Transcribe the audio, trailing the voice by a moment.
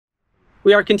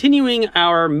We are continuing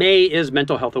our May is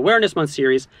Mental Health Awareness Month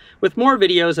series with more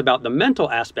videos about the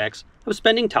mental aspects of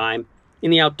spending time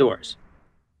in the outdoors.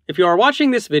 If you are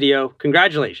watching this video,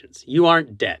 congratulations, you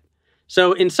aren't dead.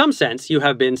 So in some sense, you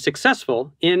have been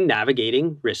successful in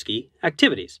navigating risky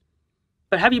activities.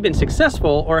 But have you been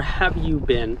successful or have you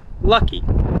been lucky?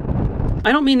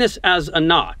 I don't mean this as a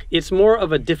knock. It's more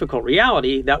of a difficult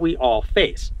reality that we all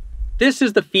face. This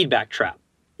is the feedback trap.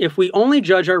 If we only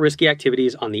judge our risky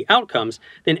activities on the outcomes,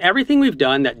 then everything we've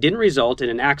done that didn't result in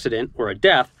an accident or a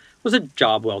death was a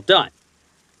job well done.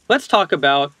 Let's talk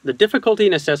about the difficulty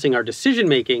in assessing our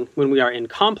decision-making when we are in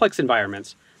complex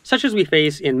environments, such as we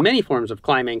face in many forms of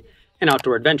climbing and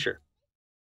outdoor adventure.